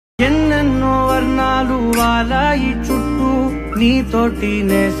ఎన్నెన్నో వర్ణాలు వాలాయి చుట్టూ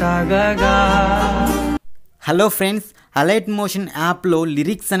నీతోటినే సాగగా. హలో ఫ్రెండ్స్, అలైట్ మోషన్ యాప్లో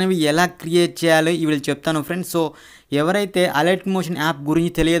లిరిక్స్ అనేవి ఎలా క్రియేట్ చేయాలో ఈ వీడియో చెప్తాను ఫ్రెండ్స్. సో ఎవరైతే అలైట్ మోషన్ యాప్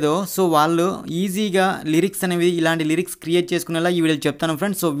గురించి తెలియదో సో వాళ్ళు ఈజీగా లిరిక్స్ అనేవి ఇలాంటి లిరిక్స్ క్రియేట్ చేసుకునేలా ఈ వీడియో చెప్తాను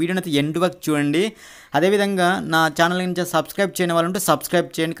ఫ్రెండ్స్. సో వీడియోని అయితే ఎండ్ వరకు చూడండి. అదేవిధంగా నా ఛానల్ నుంచి సబ్స్క్రైబ్ చేయని వాళ్ళు ఉంటే సబ్స్క్రైబ్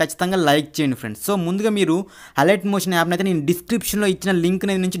చేయండి, ఖచ్చితంగా లైక్ చేయండి ఫ్రెండ్స్. సో ముందుగా మీరు అలైట్ మోషన్ యాప్ని అయితే నేను డిస్క్రిప్షన్లో ఇచ్చిన లింక్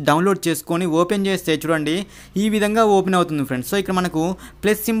నుంచి డౌన్లోడ్ చేసుకొని ఓపెన్ చేస్తే చూడండి ఈ విధంగా ఓపెన్ అవుతుంది ఫ్రెండ్స్. సో ఇక్కడ మనకు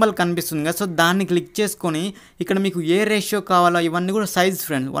ప్లస్ సింబల్ కనిపిస్తుంది కదా, సో దాన్ని క్లిక్ చేసుకొని ఇక్కడ మీకు ఏ రేషియో కావాలో ఇవన్నీ కూడా సైజ్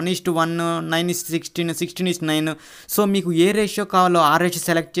ఫ్రెండ్స్ 1:1, 9:16, 16:9. సో మీకు ఏ రేషియో కావాలో ఆ రేషియో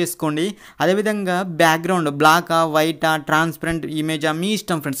సెలెక్ట్ చేసుకోండి. అదేవిధంగా బ్యాక్గ్రౌండ్ బ్లాకా, వైటా, ట్రాన్స్పరెంట్ ఇమేజా మీ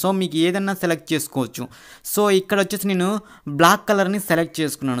ఇష్టం ఫ్రెండ్స్. సో మీకు ఏదన్నా సెలెక్ట్ చేసుకోవచ్చు. సో ఇక్కడ వచ్చేసి నేను బ్లాక్ కలర్ని సెలెక్ట్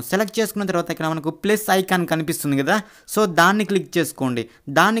చేసుకున్నాను. సెలెక్ట్ చేసుకున్న తర్వాత ఇక్కడ మనకు ప్లస్ ఐకాన్ కనిపిస్తుంది కదా, సో దాన్ని క్లిక్ చేసుకోండి.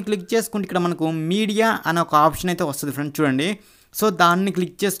 దాన్ని క్లిక్ చేసుకుంటే ఇక్కడ మనకు మీడియా అనే ఒక ఆప్షన్ అయితే వస్తుంది ఫ్రెండ్స్, చూడండి. సో దాన్ని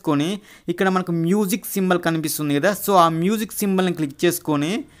క్లిక్ చేసుకొని ఇక్కడ మనకు మ్యూజిక్ సింబల్ కనిపిస్తుంది కదా, సో ఆ మ్యూజిక్ సింబల్ని క్లిక్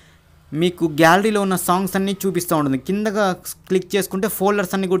చేసుకొని మీకు గ్యాలరీలో ఉన్న సాంగ్స్ అన్నీ చూపిస్తూ ఉంటుంది. కిందగా క్లిక్ చేసుకుంటే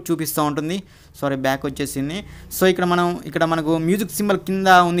ఫోల్డర్స్ అన్నీ కూడా చూపిస్తూ ఉంటుంది. సారీ బ్యాక్ వచ్చేసింది. సో ఇక్కడ మనకు మ్యూజిక్ సింబల్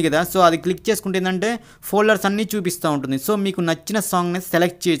కింద ఉంది కదా, సో అది క్లిక్ చేసుకుంటే ఏంటంటే ఫోల్డర్స్ అన్నీ చూపిస్తూ ఉంటుంది. సో మీకు నచ్చిన సాంగ్ని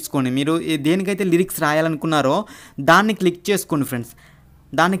సెలెక్ట్ చేసుకోండి. మీరు దేనికైతే లిరిక్స్ రాయాలనుకున్నారో దాన్ని క్లిక్ చేసుకోండి ఫ్రెండ్స్.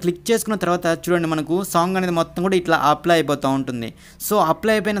 దాన్ని క్లిక్ చేసుకున్న తర్వాత చూడండి మనకు సాంగ్ అనేది మొత్తం కూడా ఇట్లా అప్లై అయిపోతూ ఉంటుంది. సో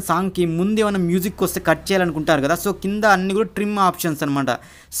అప్లై అయిపోయిన సాంగ్కి ముందు ఏమైనా మ్యూజిక్ వస్తే కట్ చేయాలనుకుంటారు కదా, సో కింద అన్నీ కూడా ట్రిమ్ ఆప్షన్స్ అనమాట.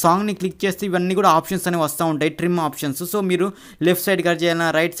 సాంగ్ని క్లిక్ చేస్తే ఇవన్నీ కూడా ఆప్షన్స్ అనేవి వస్తూ ఉంటాయి, ట్రిమ్ ఆప్షన్స్. సో మీరు లెఫ్ట్ సైడ్ కట్ చేయాలా,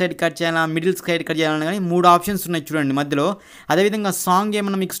 రైట్ సైడ్ కట్ చేయాలా, మిడిల్ సైడ్ కట్ చేయాలని కానీ 3 ఆప్షన్స్ ఉన్నాయి చూడండి మధ్యలో. అదేవిధంగా సాంగ్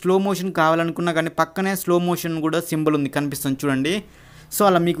ఏమైనా మీకు స్లో మోషన్ కావాలనుకున్నా కానీ పక్కనే స్లో మోషన్ కూడా సింబల్ ఉంది కనిపిస్తుంది చూడండి. సో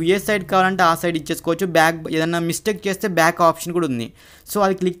అలా మీకు ఏ సైడ్ కావాలంటే ఆ సైడ్ ఇచ్చేసుకోవచ్చు. బ్యాక్ ఏదైనా మిస్టేక్ చేస్తే బ్యాక్ ఆప్షన్ కూడా ఉంది. సో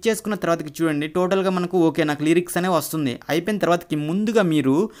అది క్లిక్ చేసుకున్న తర్వాతకి చూడండి టోటల్గా మనకు ఓకే నాకు లిరిక్స్ అనేవి వస్తుంది. అయిపోయిన తర్వాతకి ముందుగా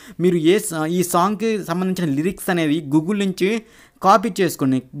మీరు ఈ సాంగ్కి సంబంధించిన లిరిక్స్ అనేవి గూగుల్ నుంచి కాపీ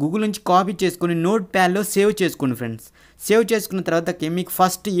చేసుకొని నోట్ ప్యాడ్లో సేవ్ చేసుకోండి ఫ్రెండ్స్. సేవ్ చేసుకున్న తర్వాతకి మీకు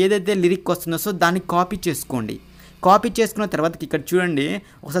ఫస్ట్ ఏదైతే లిరిక్ వస్తుందో సో దాన్ని కాపీ చేసుకోండి. కాపీ చేసుకున్న తర్వాత ఇక్కడ చూడండి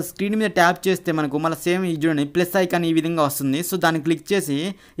ఒకసారి స్క్రీన్ మీద ట్యాప్ చేస్తే మనకు మళ్ళీ సేమ్ చూడండి ప్లస్ ఐకాన్ ఈ విధంగా వస్తుంది. సో దాన్ని క్లిక్ చేసి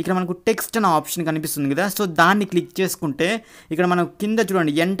ఇక్కడ మనకు టెక్స్ట్ అనే ఆప్షన్ కనిపిస్తుంది కదా, సో దాన్ని క్లిక్ చేసుకుంటే ఇక్కడ మనకు కింద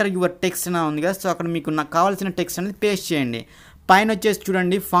చూడండి ఎంటర్ యువర్ టెక్స్ట్ అని ఉంది కదా, సో అక్కడ మీకు నాకు కావాల్సిన టెక్స్ట్ అనేది పేస్ట్ చేయండి. పైన వచ్చేసి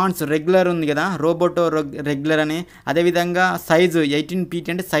చూడండి ఫాంట్స్ రెగ్యులర్ ఉంది కదా, రోబోటో రెగ్యులర్ అని, అదేవిధంగా సైజు 18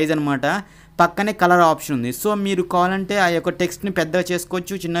 feet అంటే సైజ్ అనమాట. పక్కనే కలర్ ఆప్షన్ ఉంది. సో మీరు కావాలంటే ఆ యొక్క టెక్స్ట్ని పెద్దగా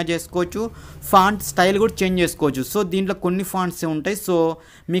చేసుకోవచ్చు, చిన్నగా చేసుకోవచ్చు, ఫాంట్ స్టైల్ కూడా చేంజ్ చేసుకోవచ్చు. సో దీంట్లో కొన్ని ఫాంట్స్ ఉంటాయి, సో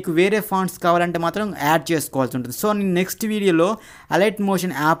మీకు వేరే ఫాంట్స్ కావాలంటే మాత్రం యాడ్ చేసుకోవాల్సి ఉంటుంది. సో నేను నెక్స్ట్ వీడియోలో అలైట్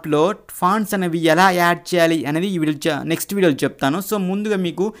మోషన్ యాప్లో ఫాంట్స్ అనేవి ఎలా యాడ్ చేయాలి అనేది నెక్స్ట్ వీడియోలో చెప్తాను. సో ముందుగా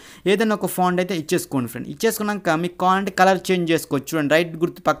మీకు ఏదైనా ఒక ఫాంట్ అయితే ఇచ్చేసుకోండి ఫ్రెండ్. ఇచ్చేసుకున్నాక మీకు కావాలంటే కలర్ చేంజ్ చేసుకోవచ్చు. చూడండి రైట్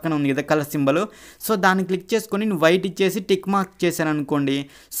గుర్తు పక్కన ఉంది కదా కలర్ సింబల్, సో దాన్ని క్లిక్ చేసుకొని నేను వైట్ ఇచ్చేసి టిక్ మార్క్ చేశాను అనుకోండి,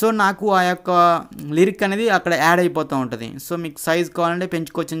 సో నాకు ఆ యొక్క లిరిక్ అనేది అక్కడ యాడ్ అయిపోతూ ఉంటుంది. సో మీకు సైజ్ కావాలంటే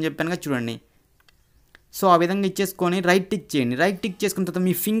పెంచుకోవచ్చు అని చెప్పాను కదా చూడండి. సో ఆ విధంగా ఇచ్చేసుకొని రైట్ టిక్ చేయండి. రైట్ టిక్ చేసుకున్న తర్వాత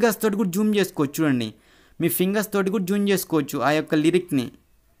మీ ఫింగర్స్ తోటి కూడా జూమ్ చేసుకోవచ్చు. చూడండి మీ ఫింగర్స్ తోటి కూడా జూమ్ చేసుకోవచ్చు ఆ యొక్క లిరిక్ని.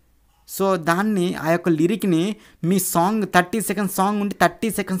 సో దాన్ని ఆ యొక్క లిరిక్ని మీ సాంగ్ 30 seconds సాంగ్ ఉంటే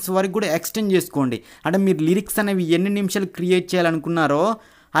 30 seconds వరకు కూడా ఎక్స్టెండ్ చేసుకోండి. అంటే మీరు లిరిక్స్ అనేవి ఎన్ని నిమిషాలు క్రియేట్ చేయాలనుకున్నారో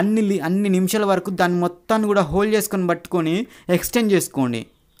అన్ని నిమిషాల వరకు దాన్ని మొత్తాన్ని కూడా హోల్డ్ చేసుకొని పట్టుకొని ఎక్స్టెండ్ చేసుకోండి.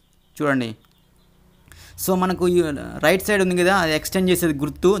 చూడండి సో మనకు రైట్ సైడ్ ఉంది కదా అది ఎక్స్టెండ్ చేసేది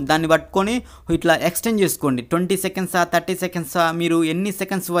గుర్తు, దాన్ని పట్టుకొని ఇట్లా ఎక్స్టెండ్ చేసుకోండి. 20 seconds 30 seconds మీరు ఎన్ని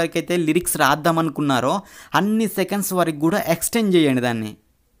సెకండ్స్ వరకు అయితే లిరిక్స్ రాద్దామనుకున్నారో అన్ని సెకండ్స్ వరకు కూడా ఎక్స్టెండ్ చేయండి దాన్ని.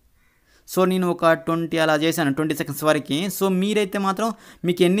 సో నేను ఒక 20 అలా చేశాను 20 seconds వరకు. సో మీరైతే మాత్రం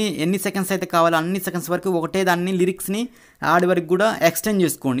మీకు ఎన్ని సెకండ్స్ అయితే కావాలో అన్ని సెకండ్స్ వరకు ఒకటే దాన్ని లిరిక్స్ని ఆడి వరకు కూడా ఎక్స్టెండ్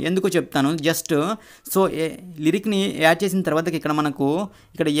చేసుకోండి. ఎందుకో చెప్తాను జస్ట్. సో లిరిక్ని యాడ్ చేసిన తర్వాత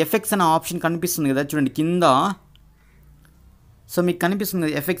ఇక్కడ ఎఫెక్ట్స్ అనే ఆప్షన్ కనిపిస్తుంది కదా చూడండి కింద. సో మీకు కనిపిస్తుంది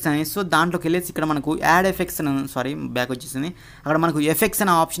కదా ఎఫెక్ట్స్ అని. సో దాంట్లోకి వెళ్ళేసి ఇక్కడ మనకు యాడ్ ఎఫెక్ట్స్ అని బ్యాక్ వచ్చేసింది. అక్కడ మనకు ఎఫెక్ట్స్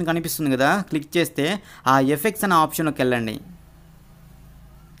అనే ఆప్షన్ కనిపిస్తుంది కదా, క్లిక్ చేస్తే ఆ ఎఫెక్ట్స్ అనే ఆప్షన్లోకి వెళ్ళండి.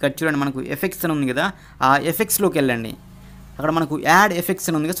 ఇక్కడ చూడండి మనకు ఎఫెక్ట్స్ అని ఉంది కదా, ఆ ఎఫెక్ట్స్లోకి వెళ్ళండి. అక్కడ మనకు యాడ్ ఎఫెక్ట్స్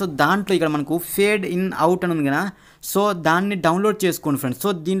అని ఉంది కదా, సో దాంట్లో ఇక్కడ మనకు ఫేడ్ ఇన్ అవుట్ అని ఉంది కదా, సో దాన్ని డౌన్లోడ్ చేసుకోండి ఫ్రెండ్స్.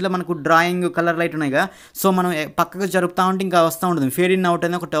 సో దీంట్లో మనకు డ్రాయింగ్ కలర్ లైట్ ఉన్నాయి కదా, సో మనం పక్కకు జరుపుతూ ఉంటే ఇంకా వస్తూ ఉంటుంది ఫేడ్ ఇన్ అవుట్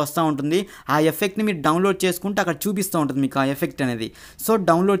అనేది ఒకటి వస్తూ ఉంటుంది. ఆ ఎఫెక్ట్ని మీరు డౌన్లోడ్ చేసుకుంటే అక్కడ చూపిస్తూ ఉంటుంది మీకు ఆ ఎఫెక్ట్ అనేది. సో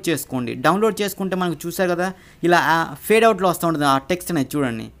డౌన్లోడ్ చేసుకోండి. డౌన్లోడ్ చేసుకుంటే మనకు చూసారు కదా ఇలా ఫేడ్ అవుట్లో వస్తూ ఉంటుంది ఆ టెక్స్ట్ అనేది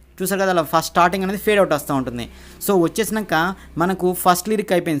చూడండి. చూసారు కదా అలా ఫస్ట్ స్టార్టింగ్ అనేది ఫేడ్ అవుట్ వస్తూ ఉంటుంది. సో వచ్చేసినాక మనకు ఫస్ట్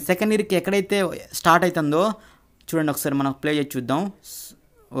లిరిక్ అయిపోయింది, సెకండ్ లిరిక్ ఎక్కడైతే స్టార్ట్ అవుతుందో చూడండి ఒకసారి మనం ప్లే చేసి చూద్దాం.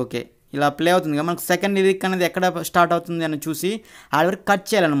 ఓకే ఇలా ప్లే అవుతుంది కదా, మనకు సెకండ్ లిరిక్ అనేది ఎక్కడ స్టార్ట్ అవుతుంది అని చూసి ఆడ వరకు కట్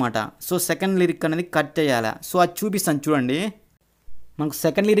చేయాలన్నమాట. సో సెకండ్ లిరిక్ అనేది కట్ చేయాలి. సో అది చూపిస్తాను చూడండి. మనకు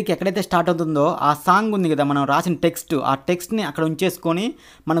సెకండ్ లిరిక్ ఎక్కడైతే స్టార్ట్ అవుతుందో ఆ సాంగ్ ఉంది కదా, మనం రాసిన టెక్స్ట్, ఆ టెక్స్ట్ని అక్కడ ఉంచేసుకొని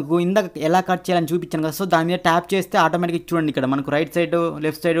మనకు ఇందాక ఎలా కట్ చేయాలని చూపించాను కదా, సో దాని మీద ట్యాప్ చేస్తే ఆటోమేటిక్గా చూడండి ఇక్కడ మనకు రైట్ సైడ్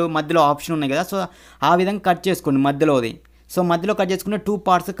లెఫ్ట్ సైడ్ మధ్యలో ఆప్షన్ ఉన్నాయి కదా, సో ఆ విధంగా కట్ చేసుకోండి మధ్యలోది. సో మధ్యలో కట్ చేసుకుంటే 2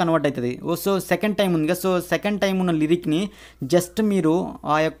 పార్ట్స్ కన్వర్ట్ అవుతుంది. సో సెకండ్ టైం ఉంది కదా, సో సెకండ్ టైం ఉన్న లిరిక్ని జస్ట్ మీరు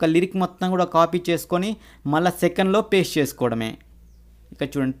ఆ యొక్క లిరిక్ మొత్తం కూడా కాపీ చేసుకొని మళ్ళీ సెకండ్లో పేస్ట్ చేసుకోవడమే. ఇక్కడ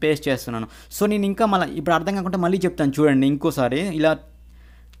చూడండి పేస్ట్ చేస్తున్నాను. సో నేను ఇంకా మళ్ళీ ఇప్పుడు అర్థం కాకుండా మళ్ళీ చెప్తాను చూడండి ఇంకోసారి. ఇలా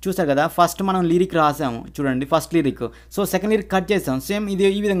చూసారు కదా, ఫస్ట్ మనం లిరిక్ రాసాము చూడండి, first lyric. So second lyric cut చేసాం, సేమ్ ఇది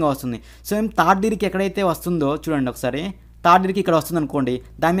ఈ విధంగా వస్తుంది. సేమ్ థర్డ్ లిరిక్ ఎక్కడైతే వస్తుందో చూడండి ఒకసారి, థర్డ్ లిరిక్ ఇక్కడ వస్తుంది అనుకోండి,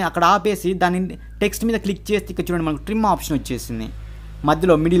 దాని మీద అక్కడ ఆపేసి దాని టెక్స్ట్ మీద క్లిక్ చేస్తే ఇక్కడ చూడండి మనకు ట్రిమ్ ఆప్షన్ వచ్చేసింది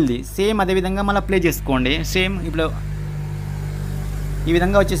మధ్యలో మిడిల్ది. సేమ్ అదేవిధంగా మళ్ళీ ప్లే చేసుకోండి. సేమ్ ఇప్పుడు ఈ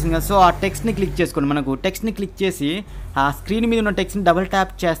విధంగా వచ్చేసింది కదా, సో ఆ టెక్స్ట్ని క్లిక్ చేసుకోండి. మనకు టెక్స్ట్ని క్లిక్ చేసి ఆ స్క్రీన్ మీద ఉన్న టెక్స్ట్ని డబుల్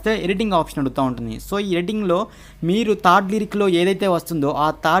ట్యాప్ చేస్తే ఎడిటింగ్ ఆప్షన్ అడుగుతూ ఉంటుంది. సో ఈ ఎడిటింగ్లో మీరు థర్డ్ లిరిక్లో ఏదైతే వస్తుందో ఆ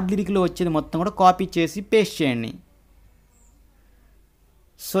థర్డ్ లిరిక్లో వచ్చేది మొత్తం కూడా కాపీ చేసి పేస్ట్ చేయండి.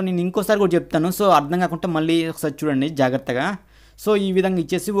 సో నేను ఇంకోసారి కూడా చెప్తాను, సో అర్థం కాకుండా మళ్ళీ ఒకసారి చూడండి జాగ్రత్తగా. సో ఈ విధంగా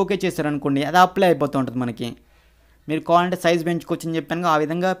ఇచ్చేసి ఓకే చేశారనుకోండి, అది అప్లై అయిపోతూ ఉంటుంది మనకి. మీరు కావాలంటే సైజ్ పెంచుకోవచ్చు అని చెప్పాను, ఆ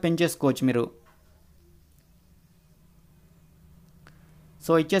విధంగా పెంచేసుకోవచ్చు మీరు.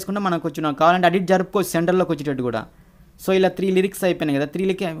 సో ఇచ్చేసుకుంటే మనకు వచ్చిన కావాలంటే అడిట్ జరుపుకోవచ్చు సెంటర్లోకి వచ్చేటట్టు కూడా. సో ఇలా 3 లిరిక్స్ అయిపోయినాయి కదా, 3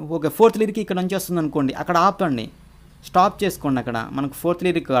 లిరిక్ ఓకే, 4th లిరిక్ ఇక్కడ నుంచి వస్తుంది అనుకోండి, అక్కడ ఆపండి, స్టాప్ చేసుకోండి. అక్కడ మనకు 4th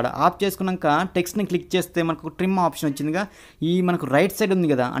లిరిక్ కాడ ఆఫ్ చేసుకున్నాక టెక్స్ట్ని క్లిక్ చేస్తే మనకు ట్రిమ్ ఆప్షన్ వచ్చిందిగా, ఈ మనకు రైట్ సైడ్ ఉంది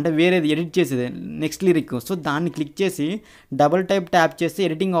కదా, అంటే వేరేది ఎడిట్ చేసేది నెక్స్ట్ లిరిక్. సో దాన్ని క్లిక్ చేసి డబుల్ ట్యాప్ చేసి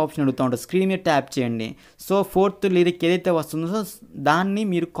ఎడిటింగ్ ఆప్షన్ అడుగుతూ ఉంటుంది, స్క్రీన్ మీద ట్యాప్ చేయండి. సో 4th లిరిక్ ఏదైతే వస్తుందో దాన్ని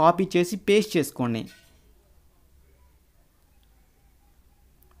మీరు కాపీ చేసి పేస్ట్ చేసుకోండి.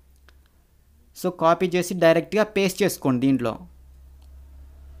 సో కాపీ చేసి డైరెక్ట్గా పేస్ట్ చేసుకోండి దీంట్లో.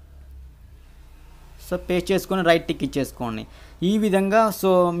 సో పేస్ట్ చేసుకొని రైట్ టిక్ ఇచ్చేసుకోండి ఈ విధంగా. సో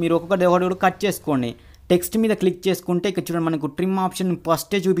మీరు ఒకటి కూడా కట్ చేసుకోండి. టెక్స్ట్ మీద క్లిక్ చేసుకుంటే ఇక్కడ చూడండి మనకు ట్రిమ్ ఆప్షన్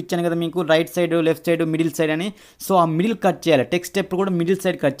ఫస్టే చూపించాను కదా మీకు, right side left side middle side అని. సో ఆ మిడిల్ కట్ చేయాలి, టెక్స్ట్ ఎప్పుడు కూడా మిడిల్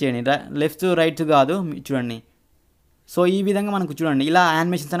సైడ్ కట్ చేయండి, లెఫ్ట్ రైట్ కాదు చూడండి. సో ఈ విధంగా మనకు చూడండి ఇలా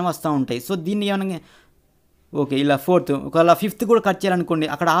యానిమేషన్స్ అనేవి వస్తూ ఉంటాయి. సో దీన్ని ఏమైనా ఓకే ఇలా 4th ఒకవేళ 5th కూడా కట్ చేయాలనుకోండి,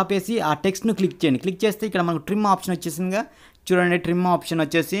 అక్కడ ఆపేసి ఆ టెక్స్ట్ను క్లిక్ చేయండి. క్లిక్ చేస్తే ఇక్కడ మనకు ట్రిమ్ ఆప్షన్ వచ్చేసిందిగా చూడండి. ట్రిమ్ ఆప్షన్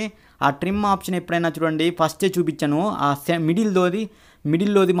వచ్చేసి ఆ ట్రిమ్ ఆప్షన్ ఎప్పుడైనా చూడండి ఫస్టే చూపించాను, ఆ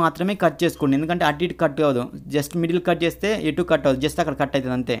మిడిల్లోది మాత్రమే కట్ చేసుకోండి, ఎందుకంటే అటు ఇటు కట్ అవ్వదు. జస్ట్ మిడిల్ కట్ చేస్తే ఎటు కట్ అవ్వదు, జస్ట్ అక్కడ కట్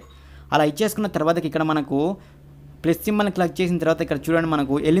అవుతుంది అంతే. అలా ఇచ్చేసుకున్న తర్వాత ఇక్కడ మనకు ప్లస్ సింబల్ని క్లిక్ చేసిన తర్వాత ఇక్కడ చూడండి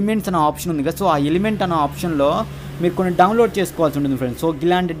మనకు ఎలిమెంట్స్ అనే ఆప్షన్ ఉంది కదా. సో ఆ ఎలిమెంట్ అనే ఆప్షన్లో మీరు కొన్ని డౌన్లోడ్ చేసుకోవాల్సి ఉంటుంది ఫ్రెండ్స్. సో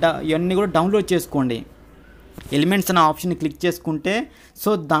ఇలాంటి ఇవన్నీ కూడా డౌన్లోడ్ చేసుకోండి. ఎలిమెంట్స్ అనే ఆప్షన్ క్లిక్ చేసుకుంటే సో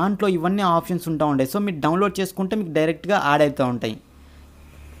దాంట్లో ఇవన్నీ ఆప్షన్స్ ఉంటా ఉంటాయి. సో మీరు డౌన్లోడ్ చేసుకుంటే మీకు డైరెక్ట్గా యాడ్ అవుతూ ఉంటాయి.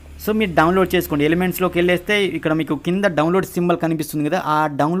 సో మీరు డౌన్లోడ్ చేసుకోండి. ఎలిమెంట్స్లోకి వెళ్ళేస్తే ఇక్కడ మీకు కింద డౌన్లోడ్ సింబల్ కనిపిస్తుంది కదా, ఆ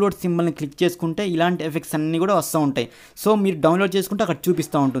డౌన్లోడ్ సింబల్ని క్లిక్ చేసుకుంటే ఇలాంటి ఎఫెక్ట్స్ అన్నీ కూడా వస్తూ ఉంటాయి. సో మీరు డౌన్లోడ్ చేసుకుంటే అక్కడ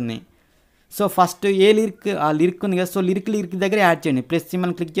చూపిస్తూ ఉంటుంది. సో ఫస్ట్ ఏ లిరిక్ ఆ లిరిక్ ఉంది కదా, సో లిరిక్ దగ్గర యాడ్ చేయండి. ప్లస్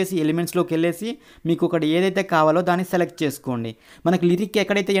సింబల్ని క్లిక్ చేసి ఎలిమెంట్స్లోకి వెళ్ళేసి మీకు ఒకటి ఏదైతే కావాలో దాన్ని సెలెక్ట్ చేసుకోండి. మనకి లిరిక్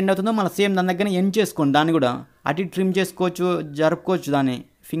ఎక్కడైతే ఎండ్ అవుతుందో మళ్ళీ సేమ్ దాని దగ్గర ఎండ్ చేసుకోండి. దాన్ని కూడా అటు ట్రిమ్ చేసుకోవచ్చు, జరుపుకోవచ్చు దాన్ని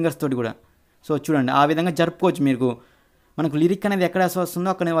ఫింగర్స్ తోటి కూడా. సో చూడండి ఆ విధంగా జరుపుకోవచ్చు. మీకు మనకు లిరిక్ అనేది ఎక్కడ వస్తుందో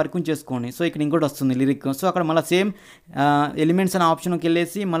అక్కడ వరకు చేసుకోండి. సో ఇక్కడ ఇంకోటి వస్తుంది లిరిక్. సో అక్కడ మళ్ళీ సేమ్ ఎలిమెంట్స్ అనే ఆప్షన్కి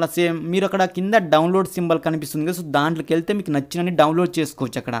వెళ్ళేసి మళ్ళీ సేమ్ మీరు అక్కడ కింద డౌన్లోడ్ సింబల్ కనిపిస్తుంది కదా, సో దాంట్లోకి వెళ్తే మీకు నచ్చినని డౌన్లోడ్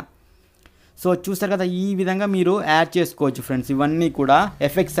చేసుకోవచ్చు అక్కడ. సో చూస్తారు కదా ఈ విధంగా మీరు యాడ్ చేసుకోవచ్చు ఫ్రెండ్స్ ఇవన్నీ కూడా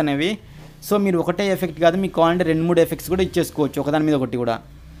ఎఫెక్ట్స్ అనేవి. సో మీరు ఒకటే ఎఫెక్ట్ కాదు, మీకు కావాలంటే 2-3 ఎఫెక్ట్స్ కూడా ఇచ్చేసుకోవచ్చు ఒకదాని మీద ఒకటి కూడా.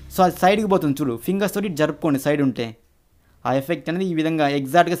 సో అది సైడ్కి పోతుంది చూడు, ఫింగర్స్ తోటి జరుపుకోండి సైడ్ ఉంటే. ఆ ఎఫెక్ట్ అనేది ఈ విధంగా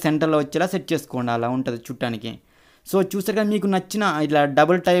ఎగ్జాక్ట్గా సెంటర్లో వచ్చేలా సెట్ చేసుకోండి, అలా ఉంటుంది చుట్టానికి. సో చూసారు కదా మీకు నచ్చిన ఇట్లా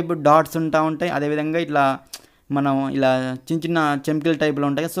డబుల్ టైప్ డాట్స్ ఉంటాయి, అదేవిధంగా ఇట్లా మనం ఇలా చిన్న చెంకిల్ టైప్లో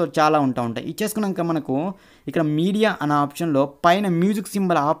ఉంటాయి. సో చాలా ఉంటాయి. ఇచ్చేసుకున్నాక మనకు ఇక్కడ మీడియా అనే ఆప్షన్లో పైన మ్యూజిక్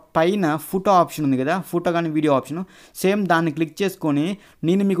సింబల్ ఆ పైన ఫోటో ఆప్షన్ ఉంది కదా, ఫోటో కానీ వీడియో ఆప్షన్, సేమ్ దాన్ని క్లిక్ చేసుకొని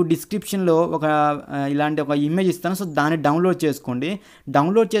నేను మీకు డిస్క్రిప్షన్లో ఇలాంటి ఒక ఇమేజ్ ఇస్తాను. సో దాన్ని డౌన్లోడ్ చేసుకోండి.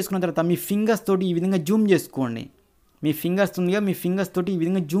 డౌన్లోడ్ చేసుకున్న తర్వాత మీ ఫింగర్స్ తోటి ఈ విధంగా జూమ్ చేసుకోండి. మీ ఫింగర్స్ ఉందిగా, మీ ఫింగర్స్ తోటి ఈ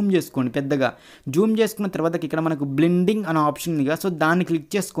విధంగా జూమ్ చేసుకోండి పెద్దగా. జూమ్ చేసుకున్న తర్వాత ఇక్కడ మనకు బ్లెండింగ్ అనే ఆప్షన్ ఉందిగా, సో దాన్ని క్లిక్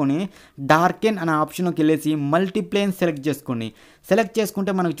చేసుకొని డార్కెన్ అనే ఆప్షన్కి వెళ్ళేసి మల్టీప్లేన్ సెలెక్ట్ చేసుకోండి. సెలెక్ట్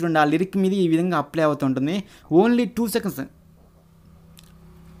చేసుకుంటే మనకు చూడండి ఆ లిరిక్ మీద ఈ విధంగా అప్లై అవుతుంటుంది. ఓన్లీ 2 సెకండ్స్,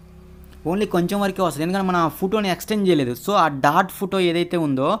 ఓన్లీ కొంచెం వరకే వస్తుంది, ఎందుకంటే మన ఫోటోని ఎక్స్టెండ్ చేయలేదు. సో ఆ డాట్ ఫోటో ఏదైతే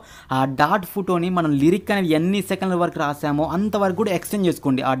ఉందో ఆ డాట్ ఫోటోని మనం లిరిక్ అనేది ఎన్ని సెకండ్ల వరకు రాసామో అంతవరకు కూడా ఎక్స్టెండ్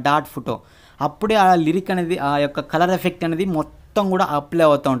చేసుకోండి ఆ డాట్ ఫోటో. అప్పుడే ఆ లిరిక్ అనేది ఆ యొక్క కలర్ ఎఫెక్ట్ అనేది మొత్తం మొత్తం కూడా అప్లై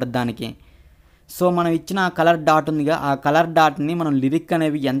అవుతూ ఉంటుంది దానికి. సో మనం ఇచ్చిన కలర్ డాట్ ఉందిగా, ఆ కలర్ డాట్ని మనం లిరిక్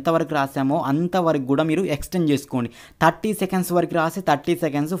అనేవి ఎంతవరకు రాసామో అంతవరకు కూడా మీరు ఎక్స్టెండ్ చేసుకోండి. 30 సెకండ్స్ వరకు రాస్తే 30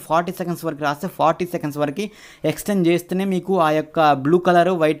 సెకండ్స్, 40 సెకండ్స్ వరకు రాస్తే 40 సెకండ్స్ వరకు ఎక్స్టెండ్ చేస్తేనే మీకు ఆ యొక్క blue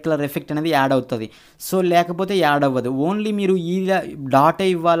colour white colour effect అనేది యాడ్ అవుతుంది. సో లేకపోతే యాడ్ అవ్వదు. ఓన్లీ మీరు ఈ డాటే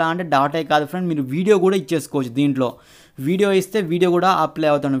ఇవ్వాలా అంటే డాటే కాదు ఫ్రెండ్, మీరు వీడియో కూడా ఇచ్చేసుకోవచ్చు. దీంట్లో వీడియో ఇస్తే వీడియో కూడా అప్లై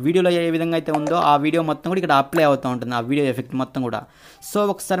అవుతుంది. వీడియోలో ఏ విధంగా అయితే ఉందో ఆ వీడియో మొత్తం కూడా ఇక్కడ అప్లై అవుతూ ఉంటుంది, ఆ వీడియో ఎఫెక్ట్ మొత్తం కూడా. సో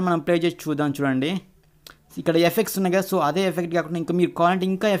ఒకసారి మనం ప్లే చేసి చూద్దాం. చూడండి ఇక్కడ ఎఫెక్ట్స్ ఉన్నాయి కదా, సో అదే ఎఫెక్ట్ కాకుండా ఇంకా మీరు కావాలంటే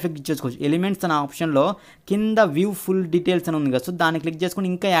ఇంకా ఎఫెక్ట్ ఇచ్చేసుకోవచ్చు. ఎలిమెంట్స్ అనే ఆప్షన్లో కింద వ్యూ ఫుల్ డీటెయిల్స్ అని ఉంది కదా, సో దాన్ని క్లిక్ చేసుకొని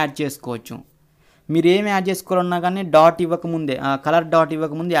ఇంకా యాడ్ చేసుకోవచ్చు. మీరు ఏమి యాడ్ చేసుకోవాలన్నా కానీ డాట్ ఇవ్వకముందే, కలర్ డాట్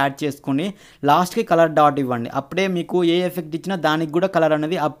ఇవ్వకముందే యాడ్ చేసుకోండి. లాస్ట్కి కలర్ డాట్ ఇవ్వండి. అప్పుడే మీకు ఏ ఎఫెక్ట్ ఇచ్చినా దానికి కూడా కలర్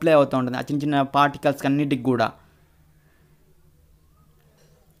అనేది అప్లై అవుతూ ఉంటుంది, ఆ చిన్న చిన్న పార్టికల్స్ అన్నిటికి కూడా.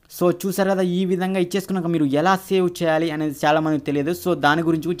 సో చూసారు కదా, ఈ విధంగా ఇచ్చేసుకున్నాక మీరు ఎలా సేవ్ చేయాలి అనేది చాలామందికి తెలియదు. సో దాని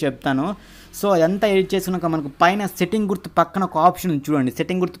గురించి కూడా చెప్తాను. సో అదంతా ఎడిట్ చేసుకున్నాక మనకు పైన సెట్టింగ్ గుర్తు పక్కన ఒక ఆప్షన్ ఉంది చూడండి.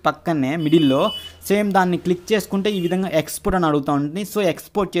 సెట్టింగ్ గుర్తు పక్కనే మిడిల్లో సేమ్ దాన్ని క్లిక్ చేసుకుంటే ఈ విధంగా ఎక్స్పోర్ట్ అని అడుగుతూ ఉంటుంది. సో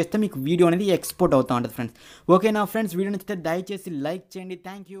ఎక్స్పోర్ట్ చేస్తే మీకు వీడియో అనేది ఎక్స్పోర్ట్ అవుతూ ఉంటుంది ఫ్రెండ్స్. ఓకేనా ఫ్రెండ్స్, వీడియో నచ్చితే దయచేసి లైక్ చేయండి.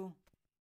 Thank you.